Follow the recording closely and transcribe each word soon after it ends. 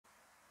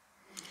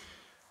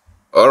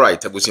All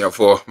right, Abusia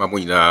for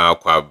Mamuina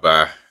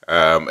Kwaba.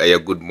 A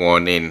good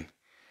morning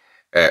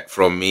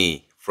from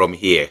me from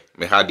here.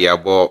 Me had the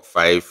about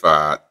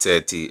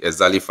 5:30,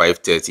 exactly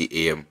 5:30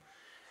 a.m.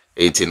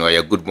 18 or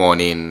a good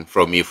morning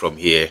from me from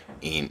here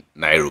in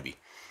Nairobi.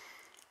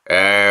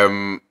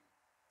 Adia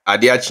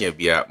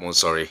bia, mon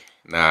sorry,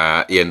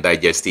 na yen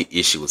digestive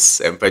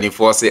issues. And penny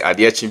for say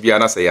Adia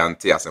Chimbia say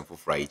auntie as for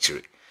fry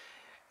chiri.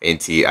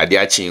 Enti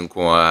Adia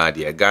Chinkwa,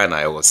 the Ghana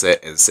I was say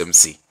and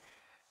SMC.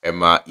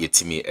 Emma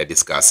Yetimi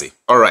discussing.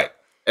 All right,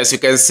 as you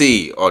can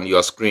see on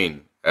your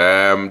screen,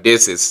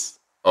 this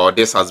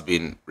has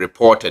been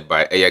reported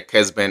by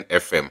Kesben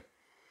FM.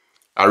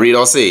 I read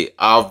or say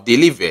I've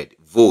delivered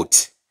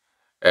vote,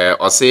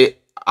 or say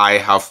I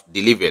have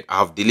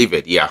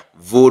delivered, yeah,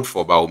 vote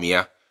for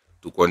Bawumia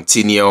to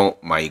continue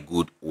my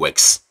good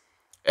works.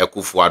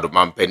 Akufo Addo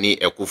mampeni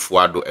Akufo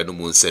Addo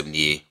enumu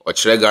nsem or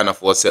Ghana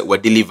for say we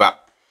deliver.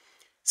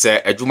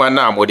 Say adwuma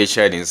na mode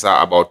share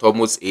nsa about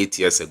almost 8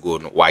 years ago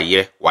no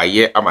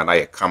waye amana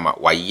ye kama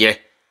waye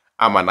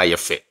amana ye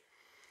fe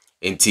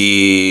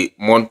enti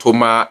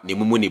montoma ne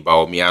mumu ni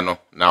Bawumia no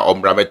na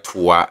omra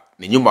betoa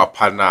ne nyuma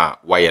pa na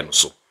waye no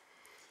so.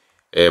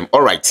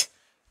 All right,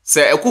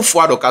 say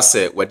Akufo Addo ka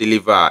say we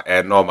deliver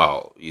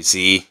normal. You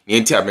see ni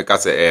enti ameka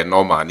say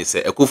normal ni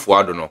say Akufo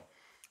Addo no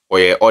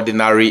oye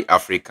ordinary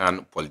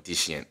African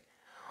politician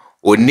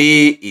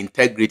oni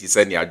integrity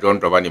say ni John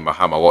Dramani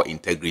Mahama wo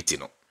integrity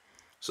no.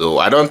 So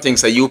I don't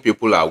think you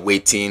people are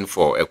waiting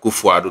for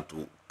Akufo Addo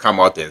to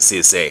come out and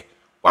say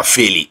wa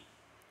faili.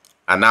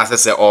 And as I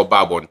say all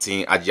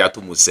babontin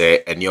ajiatu mu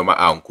say enioma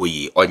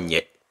ankoyi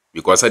onye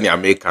because any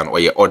American or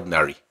ye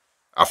ordinary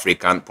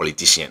African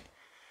politician.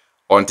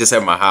 Onte say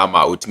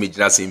Mahama utimi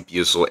jina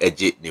simpie so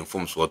eje ne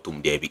mfom so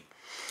tum debi.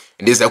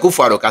 And this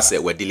Akufo Addo ka say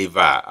we deliver.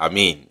 I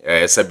mean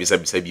sabi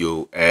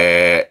o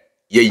ye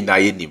ina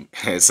yenim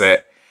say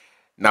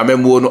na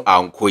memo no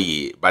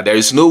ankoyi, but there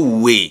is no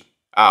way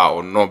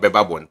no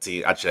beba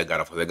bonti actually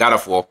Ghana for the Ghana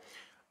for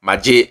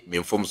maje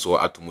minfom so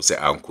atumu se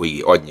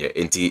ankoyi onye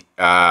enti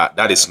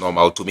that is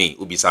normal to me.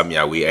 Ubisa mi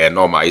awe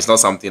normal. It's not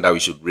something that we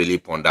should really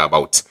ponder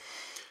about.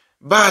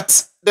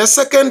 But the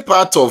second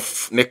part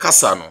of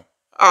nekasa no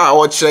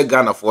actually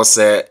Ghana for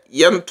say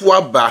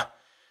yentua ba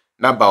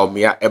na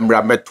Bawumia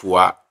emra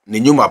metua ne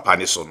nyuma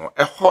pani so no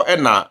eho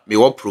na me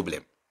wo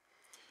problem.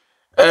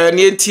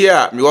 Ni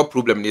entia me wo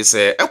problem ni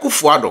say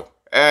Akufo Addo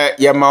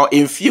yema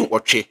emfie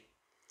otwe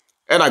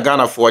and a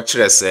Ghana for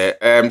chess,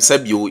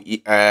 Sebio,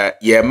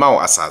 ye mao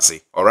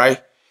asase, all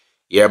right?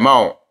 Ye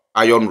mao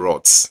iron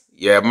rods,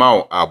 ye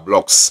mao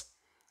blocks,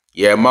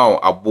 ye mao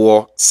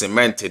abo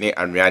cement in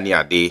and riani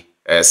ade,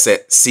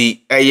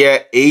 see a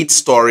year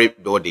 8-story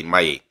building,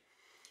 my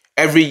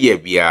every year,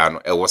 biano,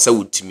 was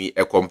a to me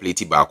a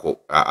complete bako,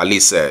 at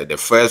least the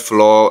first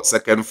floor,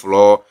 second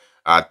floor,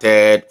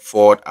 third,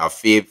 fourth,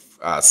 fifth,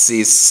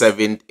 sixth,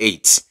 seventh,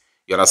 eighth.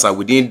 You understand?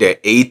 Within the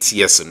 8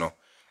 years, you know.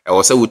 I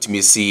was able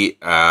to see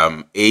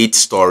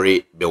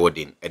 8-story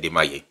building at the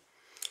Maye.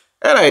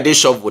 And I did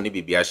shop when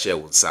be a share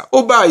with sa.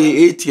 Oh, by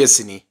 8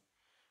 years ni.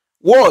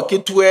 Walk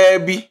it to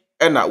be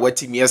and not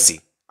wet me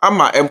see.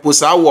 Ama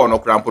emposa one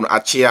or crampon a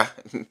chair.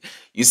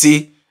 You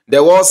see,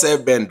 the wall self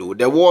bendo,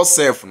 the wall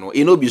self no,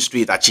 in be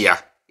street a chair.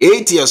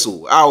 8 years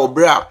old, our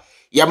bra,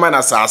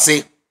 Yamana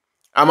Sase.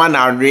 Aman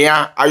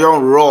area,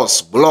 iron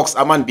rods, blocks,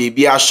 aman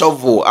baby a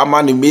shovel,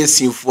 aman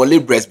mason for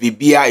libres,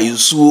 baby a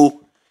so.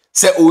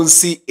 Say only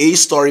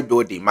 8-story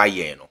building my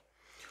year no.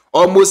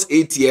 Almost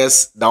 8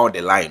 years down the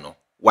line no.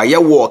 Why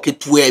you walk it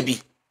to be?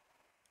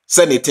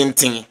 Send it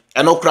tin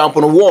and no cramp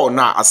on the wall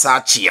na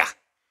asachia.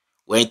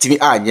 When timi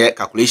anye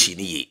calculation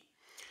ye.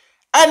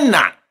 And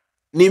na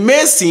ni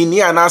mesi ni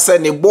anasa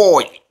ni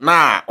boy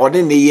na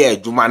odi ni ye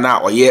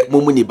jumana or ye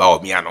mumuni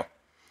Bawumia no.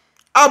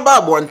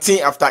 Aba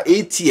bontin after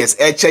 8 years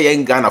eche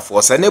yen Ghana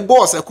for say ne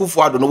boss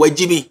Akufo Addo no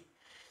wajimi.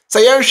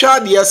 Say yen hwa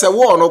de say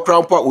wo no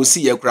krampo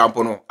osi ye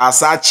krampo no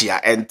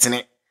asachia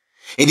entene.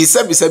 Indi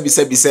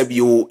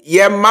sebi o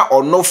yema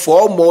ono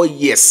 4 more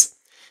years.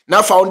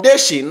 Na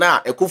foundation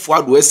na Akufo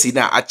Addo asi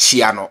na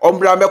achia no.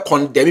 Ombra me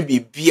condemn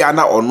bibia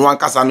na ono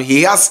ankasa no.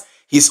 He has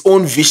his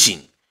own vision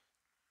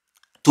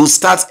to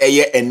start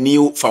a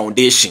new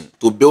foundation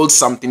to build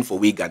something for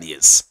we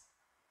Ghanaians.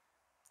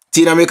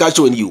 Tina make a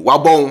show you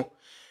wabon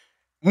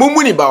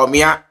mumuni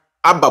Bawumia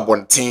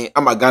ababonten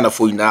amagana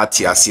for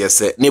unati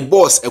asiese ne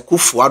boss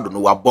Akufo Addo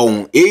no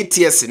wabon 8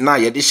 years na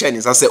ye de share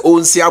nsa se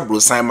onsi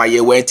abrosan ma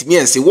ye wantimi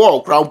ense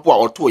wo krampo a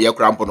oto ye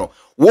krampo no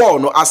wo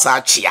no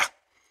asachia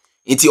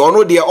nti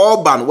ono de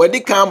urban we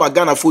de kan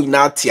amagana for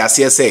unati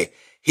asiese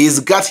he's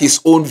got his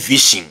own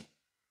vision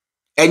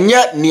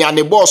enye nia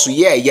ne boss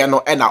ye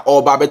no e na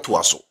oba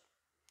beto so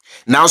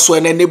na so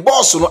ene ne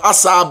boss no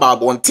asa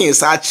ababonten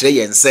sa kire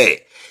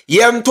yense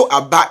yento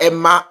aba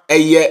ema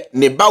eye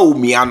ne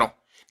Bawumia no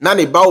na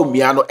ne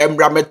Bawumia no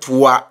emra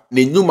metua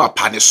ne nyuma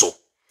pane so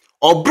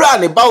obra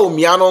ne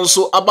Bawumia no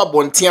nso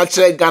ababonten a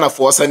kire Ghana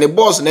for say ne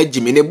boss na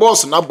jimi ne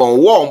boss na bon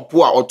wo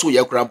mpo a oto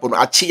ye krampo no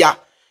achia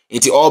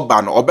nti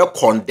urban obe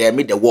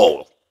condemn the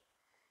wall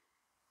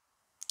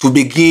to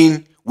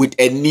begin with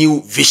a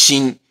new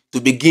vision to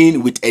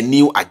begin with a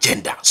new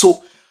agenda.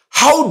 So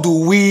how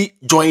do we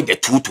join the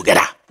two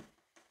together?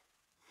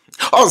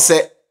 On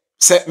say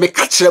me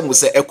catch them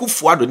say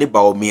Akufo Addo ne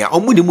Bawumia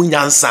omu ni mu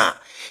nyansa.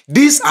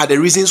 These are the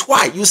reasons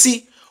why. You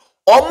see,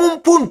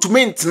 omumpu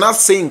ntumi ntena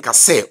say nka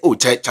say, oh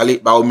Charlie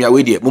Bawumia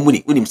we there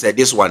mumuni unim say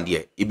this one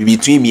there it be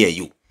between me and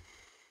you.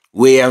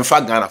 We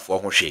emfa Ghana for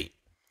ho hwe.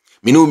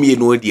 Me no me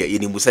no there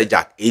yeni musa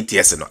Jack 8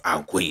 years no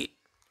ankoye.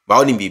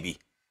 Bawuni bibi.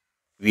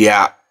 We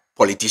are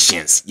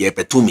politicians. Ye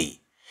petumi.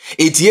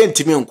 Etie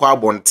ntimi nkwa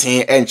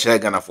abonten enkyere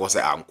Ghana for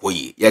say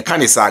ankoye. Ye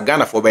kan say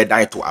Ghana for be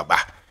dan to aba.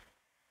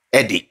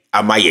 Edi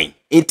amayen.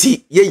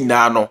 Enti ye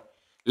nyina no,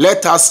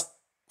 let us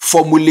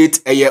formulate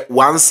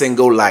one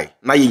single lie.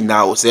 Na ye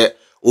nyina say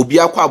obi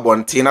akwa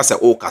abonten na say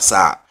o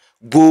kasa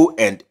go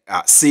and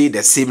say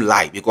the same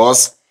lie,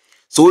 because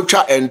so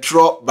twa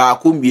entro ba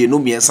ko mienu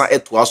miensa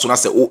eto aso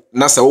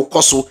na say o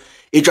koso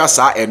etwa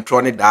sa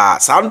entro ne da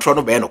sa entro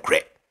no be no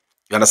kre.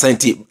 You understand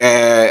ti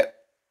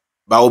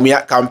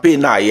Bawumia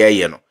campaign na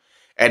ye no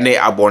ene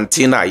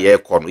abonten na ye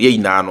kɔ no ye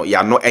nyina no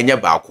ya no enye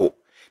baako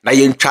na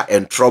ye ntwa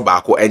entro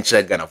baako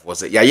enkyere Ghana for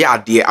say ya ye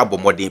ade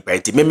abomodin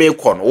penti meme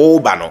kɔ no o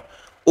ba no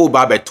o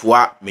ba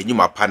betoa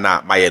menyuma pa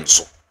na maye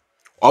nso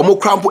omo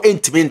krampo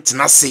entimi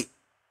ntena se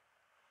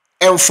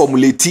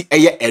formulate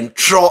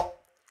entro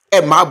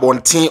ma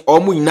abonten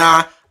omo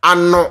nyina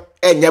ano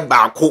enye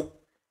baako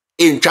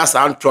entwa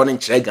sa ntro no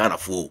nkyere Ghana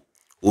for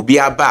obi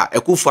aba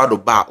Akufo Addo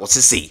ba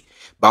osese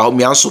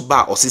Bawumia nso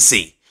ba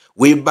osese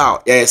we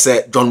ba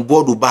say John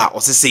Bodu ba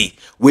osese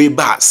we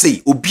ba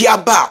say obi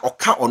aba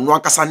oka ono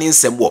akasa ne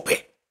nsem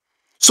wope.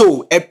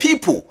 So a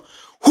people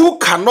who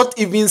cannot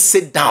even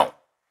sit down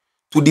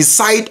to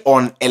decide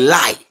on a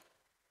lie,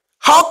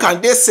 how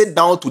can they sit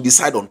down to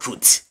decide on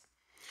truth?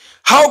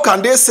 How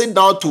can they sit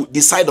down to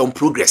decide on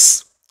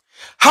progress?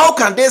 How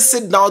can they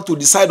sit down to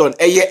decide on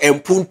eye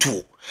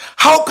empuntu?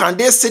 How can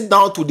they sit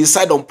down to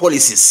decide on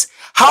policies?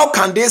 How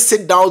can they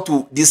sit down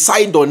to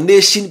decide on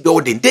nation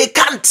building? They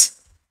can't.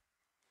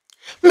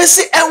 And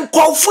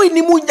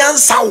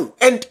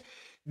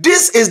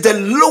this is the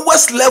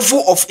lowest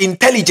level of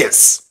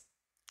intelligence.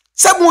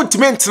 Someone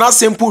meant na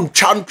simple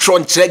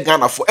chantron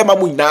Ghana for Emma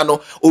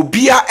Munano,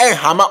 Obia and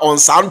Hammer on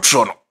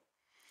Santron.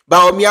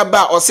 Bawumia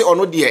ba or say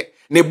ono de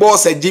ne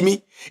boss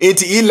Jimmy,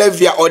 enti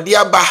levy or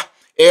dear ba,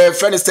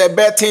 friend say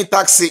betting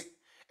taxi,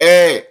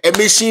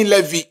 emission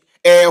levy.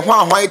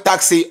 White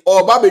taxi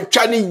or baby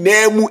chani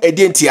nemu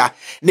edentia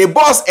ne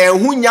boss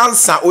hu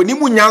nyansa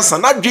onimu nyansa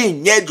na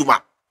dwen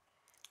nyadwuma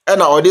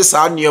na odi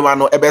sa nneoma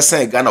no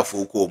ebesen Ghana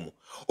for komu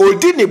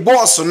odi ne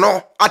boss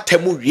no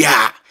atemu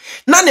wia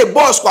na ne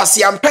boss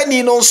kwase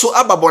ampani no nso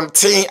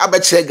ababonten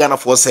abekire Ghana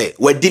for say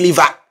we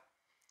deliver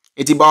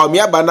eti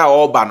Bawumia ba na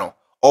oba no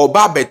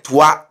oba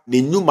betoa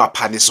ne nyuma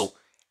pane so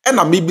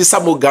na mebisa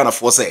mo Ghana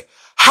for say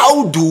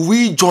how do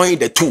we join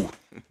the two?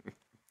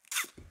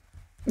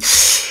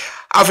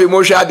 Afi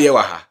monshe adie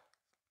wa ha.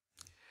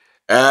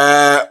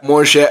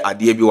 Monshe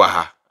adie bi wa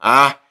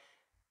ha.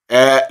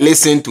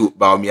 Listen to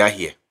Bawumia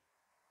here.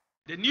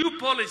 The new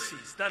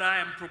policies that I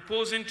am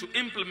proposing to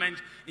implement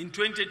in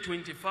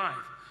 2025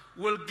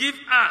 will give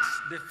us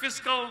the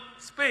fiscal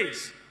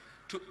space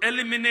to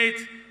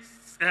eliminate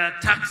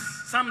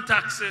some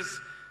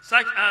taxes,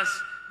 such as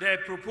the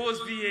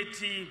proposed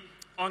VAT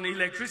on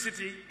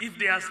electricity, if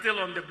they are still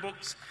on the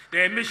books,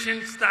 the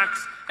emissions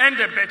tax, and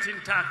the betting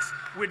tax,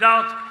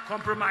 without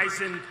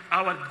compromising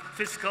our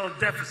fiscal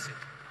deficit.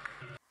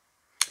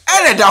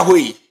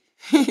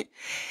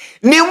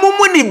 Ni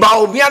mumu ni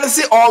Bawumia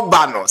se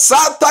obano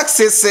sa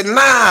taxes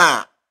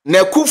na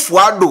Akufo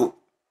Addo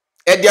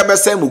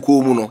ediabese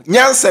mukomu no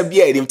nyansa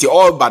bia edimti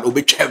oban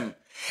obetwam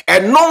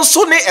eno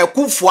nso ne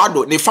Akufo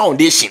Addo ne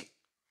foundation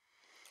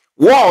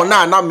wo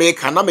na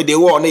make na me de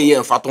wo na ye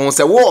mfato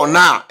se wo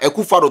na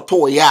Akufo Addo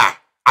to ya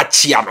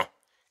achia no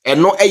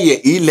eno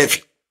eye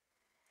e-levy,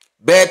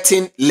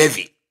 betting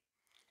levy,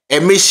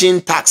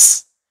 emission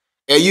tax,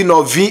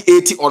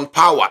 VAT on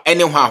power,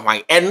 any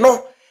hwan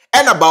eno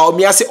ena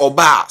Bawumia se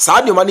oba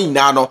sa de mani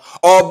nyina no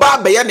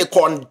oba be ye ne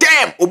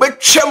condemn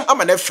obetwam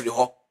amana firi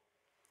ho,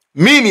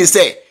 meaning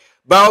say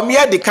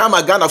Bawumia de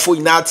kama Ghana for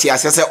inati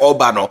asese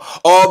oba no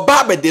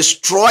oba be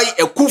destroy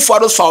Akufo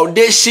Addo's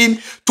foundation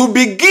to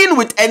begin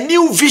with a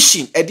new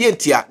vision.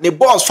 Edientia ne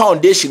boss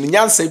foundation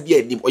nyansa bi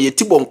anim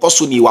oyetibo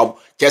nkoso ni wa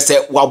kese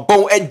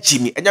wabon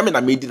agimi enyame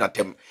na medi na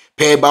tem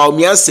pe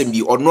Bawumia nsem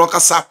bi ono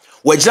kasa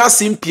wagina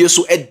simpie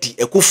so edi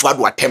Akufo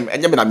Addo atem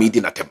enyame na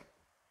medi na tem.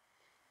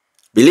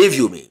 Believe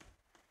you me,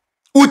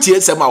 utie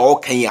nsem a wo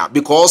kan ya,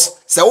 because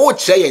se wo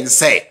kire yen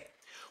say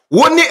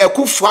woni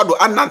Akufo Addo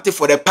anante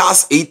for the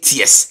past 8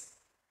 years.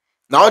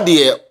 Now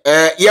the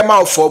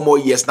yema 4 more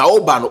years now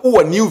oba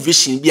no new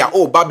vision be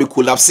oba be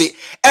collapse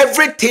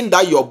everything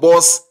that your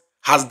boss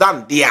has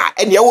done there,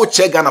 and you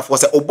check Ghana for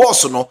say o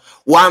boss no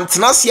wan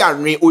tenase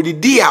anwe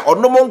odidi a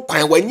onomon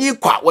kwan wanyi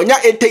kwa wanya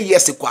 80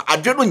 years kwa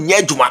adweno nya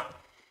adwuma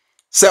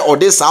say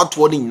ode sa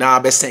to ni na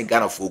be sen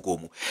Ghana for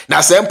komu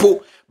na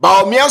sempo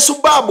Bawumia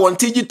so ba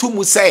bontigi to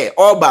mu say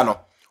oba no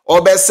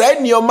obesa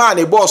nioma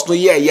ne boss no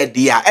ye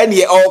dia and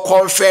ye all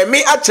confirm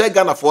me a check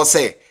Ghana for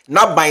say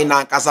not by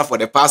now for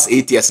the past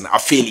 8 years na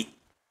failure.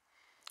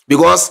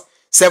 Because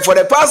say for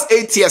the past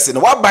 8 years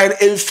in what by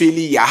en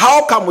failure,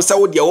 how come we say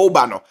wo de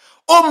oba no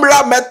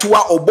omra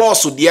metwa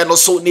oboso de no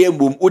so na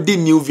embum odi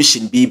new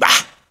vision bi ba.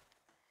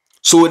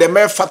 So the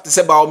mere fact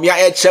say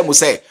Bawumia chem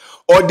say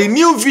or the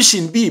new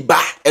vision be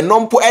ba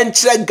enompo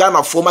enchire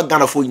Ghana former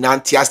Ghana for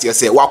inantias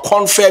say wa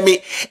confirm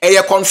me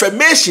a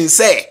confirmation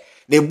say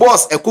the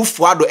boss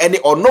Akufo Addo any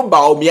or no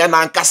Bawumia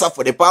na nkasa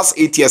for the past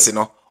 8 years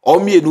or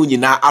me enu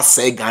nyina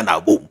asay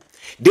Ghana boom.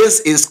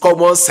 This is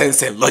common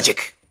sense and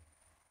logic.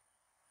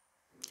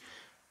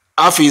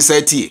 Afi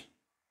said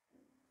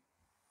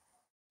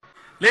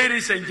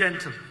Ladies and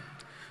gentlemen,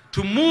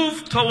 to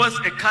move towards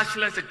a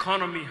cashless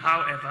economy,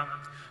 however,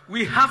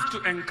 we have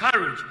to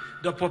encourage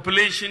the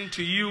population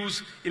to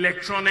use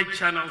electronic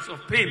channels of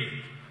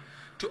payment.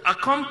 To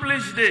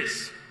accomplish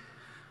this,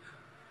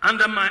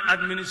 under my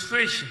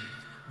administration,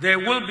 there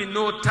will be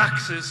no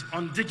taxes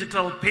on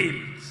digital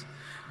payments.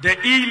 The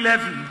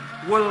e-levy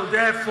will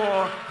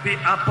therefore be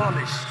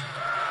abolished.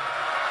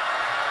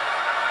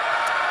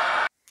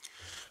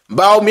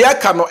 Bawumia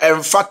cannot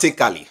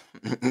emphatically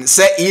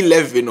say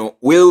e-levy no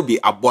will be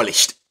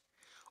abolished.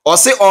 Or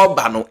say all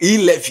bano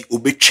e-levy will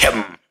be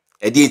chem.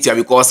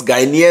 Because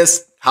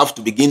Ghanaians have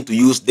to begin to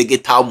use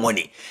digital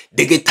money,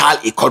 digital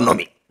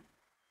economy.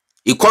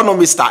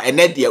 Economists are an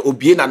idea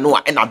obiena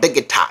noa and a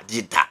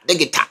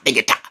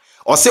digital.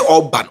 Or say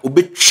all ban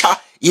ubecha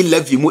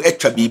e-levy mu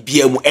etra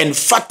BBM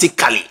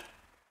emphatically.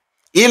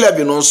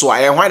 E-levy no so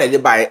I want to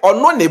buy or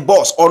no ne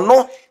boss or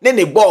no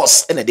ne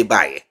boss and a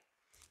buy.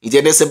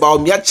 It say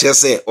Bawumia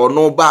chese or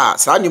no bar,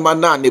 Sanima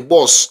na ne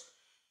boss.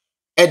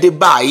 E de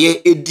buy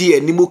e di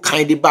enimu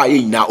kind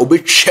buy na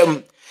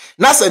obechem.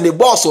 Na se ne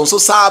boss on so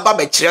saba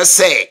be kire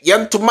se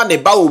yentuma ne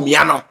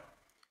Bawumia no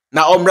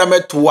na omra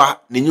metoa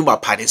ne nyuma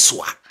pade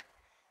soa.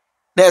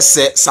 Na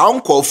se sa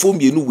onkofo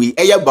mienu wi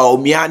eye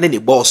Bawumia ne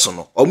boss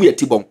no omu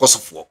yati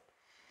bonkosofo.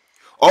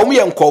 Omu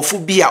ye nkofo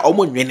bi a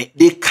omu nwene,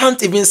 they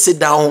can't even sit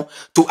down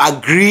to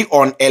agree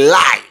on a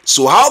lie.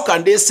 So how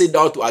can they sit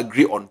down to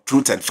agree on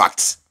truth and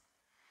facts?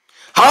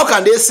 How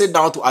can they sit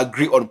down to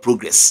agree on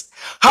progress?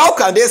 How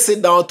can they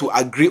sit down to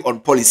agree on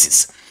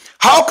policies?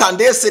 How can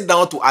they sit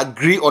down to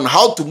agree on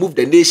how to move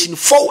the nation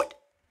forward?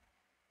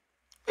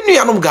 Ni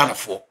anom Ghana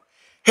for.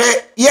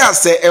 Hey, yeah,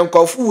 say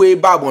enkofu we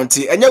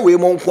babonti, enye we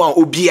monko a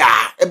obia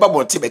e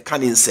babonti be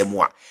kan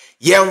nsemu a.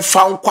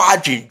 Yemfa nkwa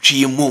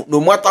adwentwe mu no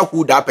matter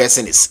who that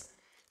person is.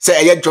 Say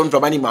eye John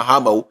Dramani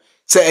Mahama wo,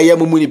 say eye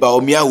Mahamudu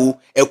Bawumia wo,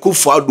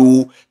 Akufo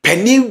Addo,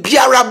 pani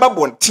biara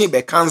babonti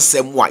be kan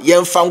nsemu a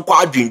yemfa nkwa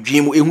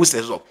adwentwe mu ehu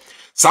se so.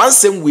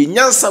 Sansem we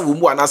nyansa wo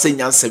mu anase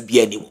nyansa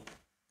bia ni mu.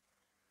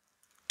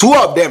 Two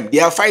of them, they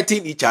are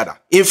fighting each other.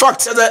 In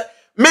fact,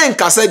 men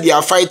can say they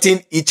are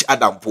fighting each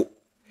other.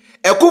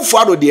 Akufo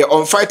Addo they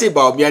are fighting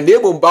Bawumia.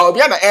 Nebo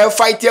Bawumia na air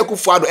fighting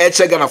Akufo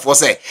Addo. Ghana for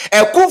say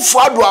Akufo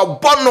Addo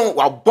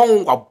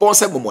wabon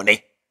se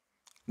momone.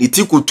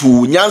 Nitiku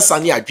tu nyansa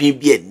ni adwin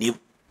bi anim.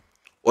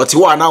 Oti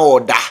wa na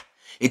order.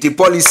 Iti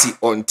policy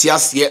on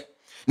tiasie,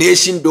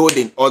 nation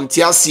building on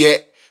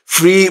tiasie,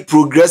 free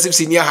progressive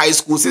senior high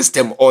school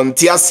system on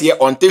tiasie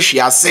on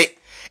tehwiase.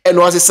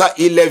 Eno asesa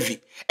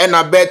e-levy. And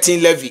a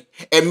betting levy,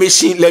 a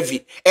machine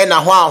levy, and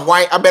a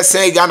why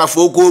abesen Ghana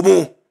for go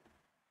mu.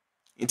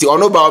 Inti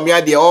ono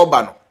Bawumia de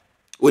Obano.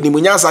 Odi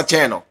munyansa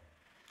channel.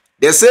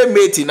 The same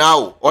mate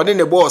now, on in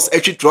the boss,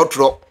 actually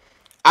trotro.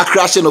 A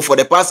crashing for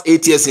the past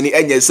 8 years in the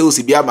end, so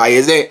Sibia my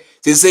say,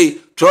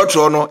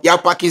 trotro no, ya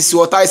pakisi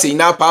water say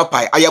na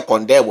papa, aya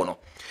condemn.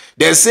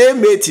 The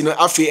same mate in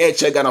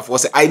Afi Ghana for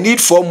say, I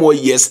need 4 more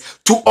years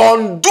to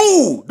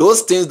undo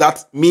those things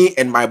that me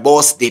and my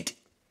boss did.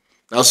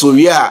 Now, so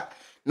yeah.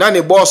 Na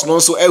ne boss no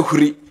so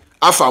ehuri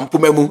afa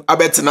mpomemu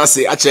abetena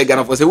se a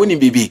Ghana for say woni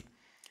bibi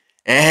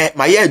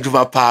ma ye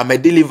adwuma pa me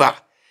deliver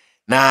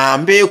na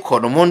mbe ko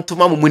no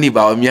montoma Mahamudu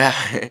Bawumia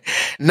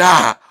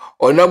na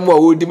onam a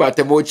wodi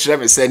matemo kire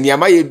me se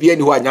niama ye bia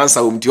ni ho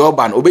anyansa wom ti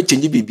oba na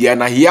obechenji bibia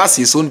na he has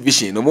his own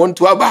vision no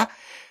monto aba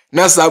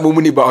na sa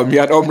Mahamudu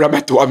Bawumia na omra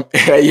meto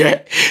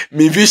ye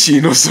mi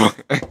vision no so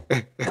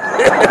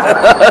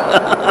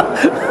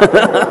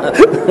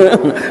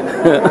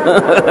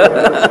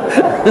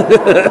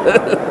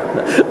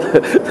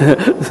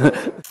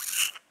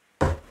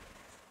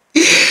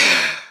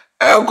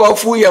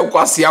Enkofu ye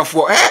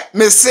kwasiafo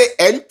me say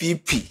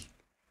NPP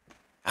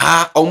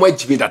omo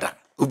ajibi dada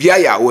obi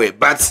aya we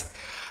but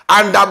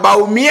under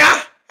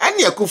Bawumia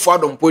ene Akufo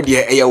Addo mpo de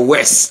eye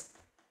west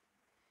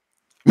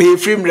me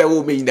frame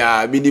level me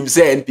na minim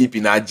say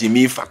NPP na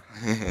Jimifa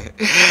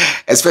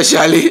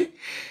especially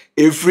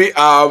every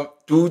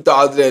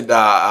 2000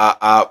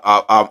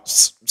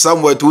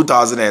 somewhere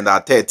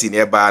 2013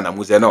 eba na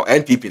muze no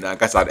NPP na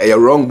kasa a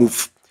wrong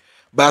move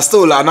but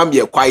still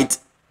I'm quite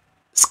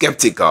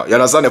skeptical. You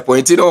understand the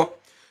point? You know,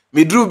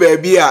 me drew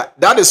baby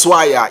that is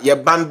why you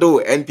bundle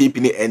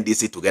NPP and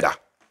NDC together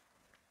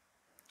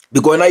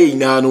because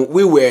now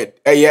we were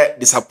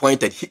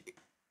disappointed,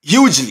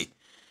 hugely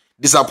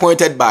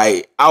disappointed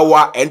by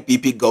our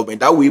NPP government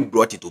that we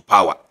brought into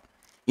power.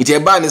 It's a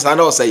ban is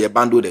also you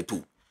bundle the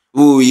two.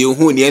 Oh, you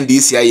who ni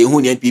NDC, you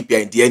who ni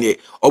NPP and DNA.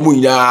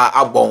 Omunya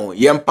abon,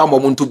 yempa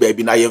momuntu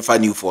baby na yemfa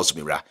new force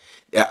mira.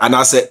 And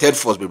I said third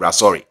force mira,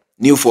 sorry.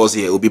 New force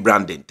here will be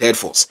branding, third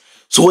force.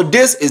 So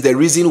this is the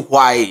reason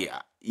why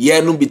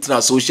no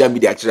between social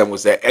media actually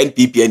say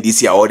NPP and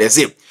NDC are all the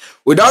same.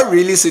 Without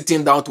really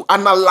sitting down to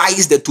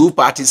analyze the two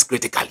parties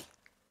critically.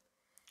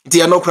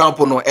 They are no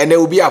crampono, and there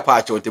will be a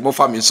patch on the more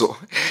family so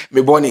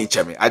me born in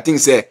Chemi. I think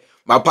say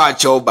my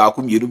patch of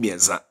Bakum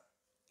Yurumianza.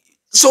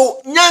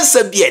 So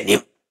nyansa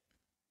bien.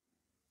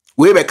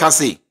 We be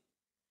kasi.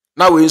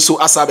 Now we so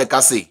asabe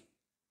kasi.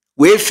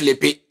 We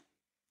flip it.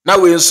 Now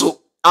we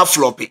so a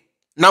flop it.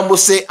 Now we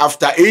say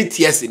after 8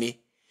 years in it.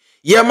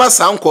 Yema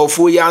sound call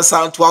for yan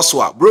sound to us.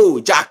 Bro,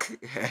 Jack.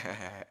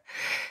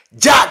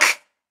 Jack.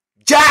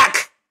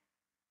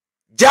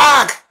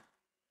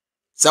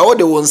 So what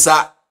the one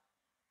sa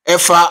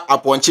efa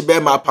aponchi be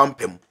ma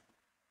pampem.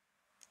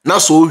 Na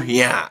so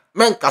here.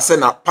 Men kase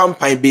na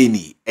pampan be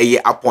ni.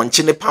 Eye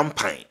aponchi ne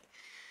pampan.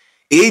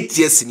 8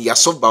 years in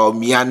Yasof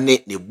Bawumia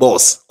ne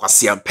boss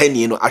kwasi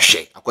ampeni no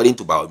ahwe according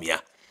to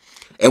Bawumia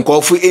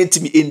enkofu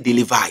entimi in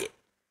deliver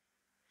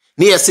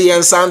ne yese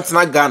yensan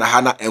na Ghana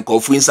ha na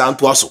enkofu insan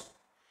to aso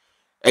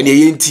ene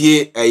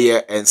yentie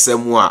eye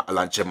ensemu a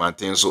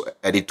Kyerematen so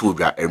ede to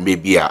dwa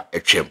emre a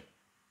etwem.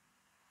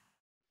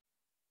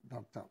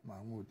 Dr.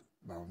 Mahamudu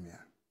Bawumia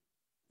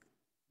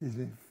is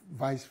the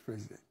vice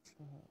president.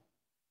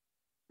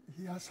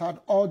 He has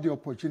had all the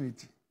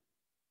opportunity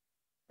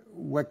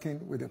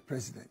working with the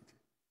president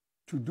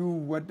to do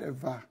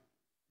whatever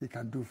he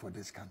can do for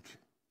this country.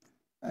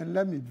 And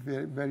let me be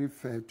very, very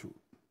fair to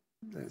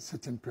the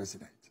sitting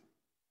president.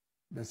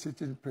 The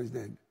sitting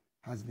president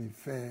has been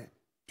fair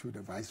to the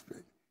vice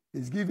president.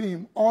 He's giving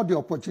him all the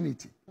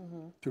opportunity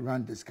to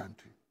run this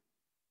country.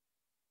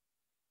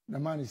 The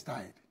man is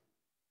tired.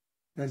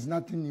 There's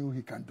nothing new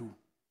he can do.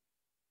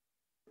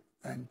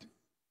 And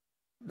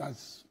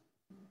that's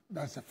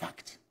a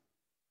fact.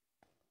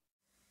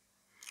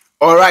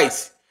 All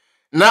right.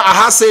 Now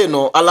I say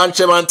no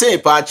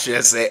Kyerematen patch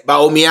say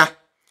Bawumia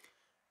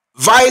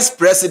vice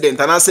president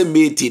and I say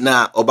meeting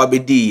na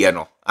obabedi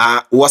no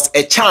was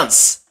a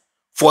chance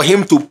for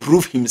him to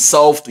prove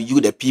himself to you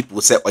the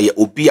people say oye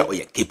obia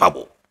oye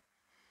capable.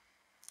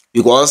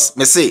 Because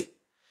me say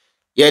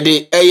ye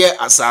de eye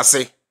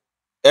asase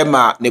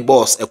ema ne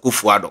boss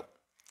Akufo Addo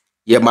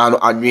ye ma no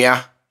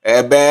anwea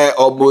ebe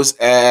almost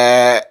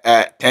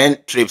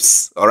 10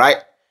 trips, all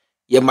right?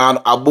 Ye ma no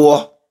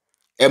abo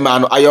ema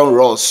no iron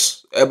rods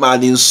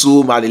man in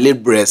so man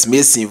liberals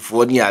me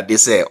symphony they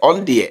say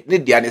on the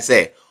need they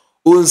say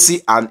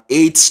only an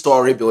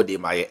 8-story building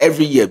my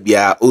every year be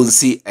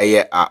only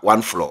a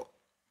 1 floor.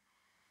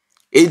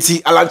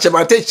 Enti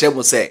Kyerematen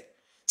chemo say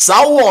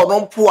sa wo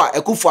no po a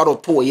Akufo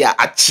Addo to ya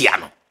achia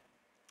no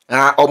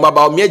o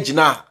Bawumia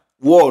gina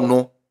wo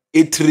no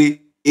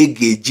etri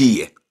egeji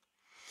ye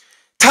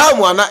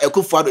time ana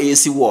Akufo Addo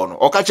yesi wo no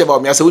o ka che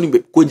Bawumia say woni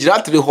ko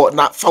gira 3 ho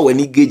na fa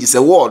wani geji say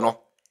wo no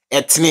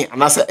etne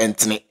anasa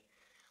entne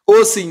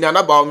o sinya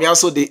na Bawumia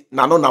so de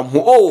nano nam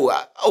ho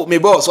oh me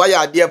boss why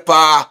ade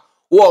pa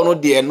wo no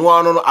de no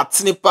ano no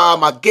atene pa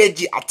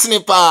mageji atene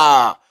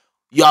pa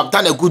you have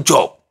done a good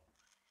job.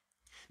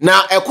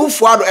 Na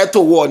Akufo Addo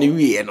eto wo ni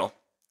wie no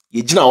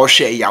ye gina wo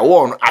hwe ya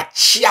wo no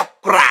achia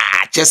kra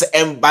chese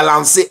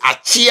imbalance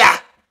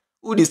achia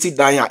who dey sit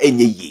down ya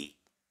enye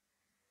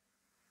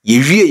ye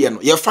wie ye no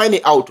ye find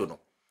it out no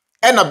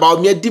e na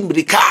Bawumia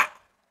dimrika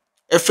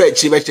e fa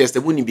chi be chese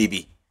mu ni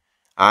bibi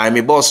I'm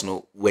a boss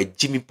no we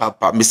Jimmy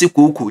Papa me se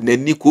kuku na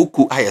ni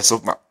kuku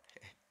ayeso ma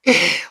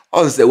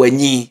on se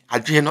wanyi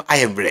adwe no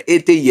ayembre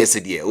 80 years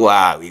de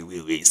wow we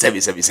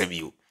 7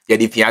 you ye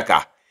di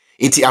piaka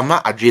inti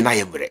ama adwe na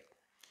ayembre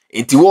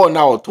inti wo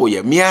na oto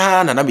ye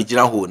mia na me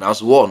gina ho na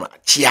so wo no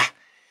achia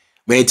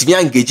me intimi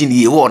engage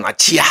ni ye wo na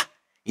achia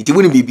inti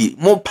woni bibi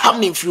mo pam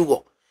ni free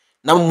wo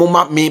na mo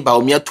ma me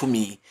Bawumia to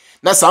me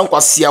na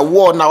sankwasia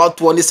wo na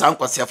wato ni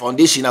sankwasia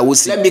foundation na wo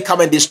say let me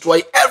come and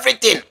destroy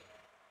everything.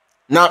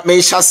 Now,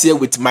 me shall say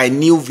with my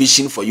new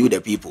vision for you,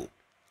 the people.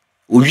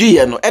 Uji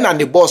no,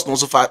 and the boss no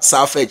so far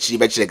self-fetch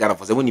Ghana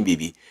for the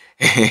baby.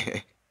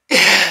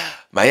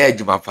 My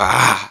age, my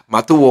pa,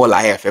 my two wall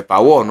I have a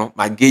power no,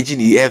 my gauge in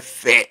the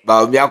effect,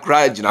 but me a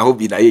cry, and I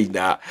hope in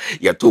a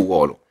ya two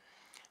wall.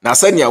 Now,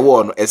 send your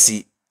war no,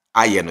 esi,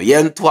 I no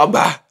yen to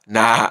aba,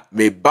 na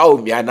me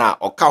Bawumia na,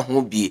 or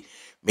can't be,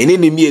 many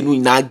me no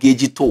na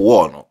gauge to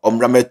war no,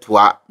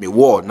 rametua me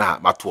war na,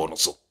 matuono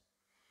so.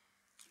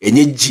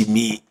 Enye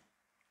Jimmy.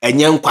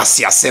 Enye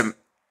nkwasi asem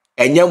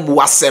enye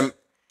muasem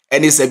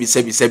ene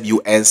sebi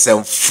you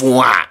ensem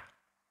fua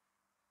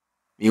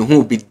me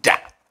hu bi da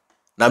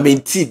na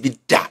menti bi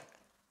da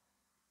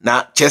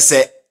na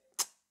chese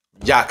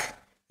Jack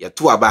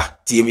yeto aba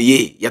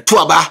tiemiye yeto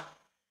aba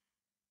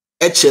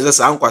chese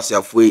sa nkwasi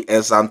afoi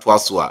ensan to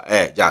aso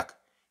a Jack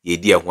ye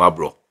di ehu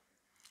abro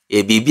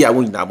e bibi a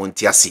won na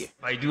monti ase.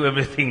 I do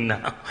everything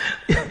now.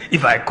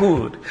 If I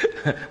could,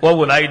 what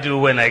would I do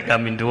when I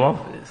come into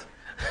office?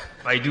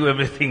 I do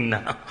everything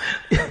now.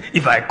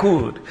 If I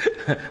could,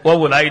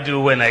 what would I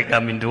do when I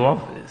come into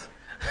office?